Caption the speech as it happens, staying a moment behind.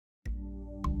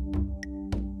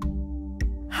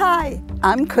Hi,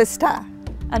 I'm Krista.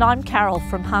 And I'm Carol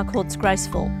from Harcourt's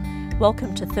Graceful.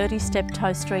 Welcome to 30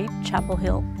 Steptoe Street, Chapel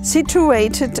Hill.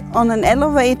 Situated on an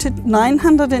elevated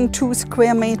 902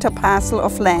 square meter parcel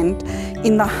of land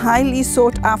in the highly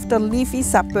sought after leafy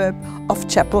suburb of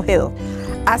Chapel Hill.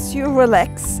 As you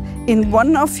relax in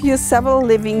one of your several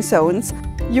living zones,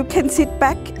 you can sit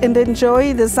back and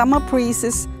enjoy the summer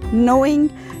breezes,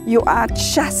 knowing you are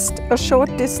just a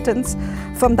short distance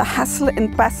from the hustle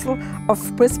and bustle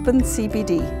of Brisbane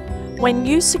CBD. When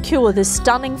you secure this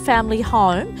stunning family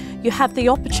home, you have the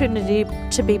opportunity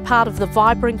to be part of the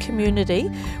vibrant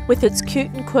community with its cute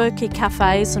and quirky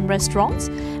cafes and restaurants,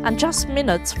 and just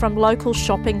minutes from local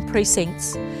shopping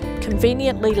precincts,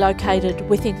 conveniently located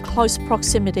within close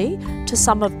proximity to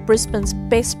some of Brisbane's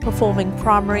best performing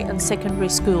primary and secondary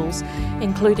schools,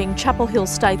 including Chapel Hill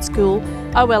State School,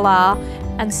 OLR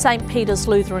and St Peter's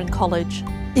Lutheran College.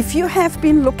 If you have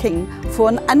been looking for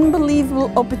an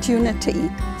unbelievable opportunity,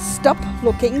 stop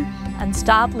looking and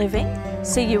start living.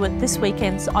 See you at this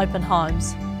weekend's open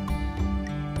homes.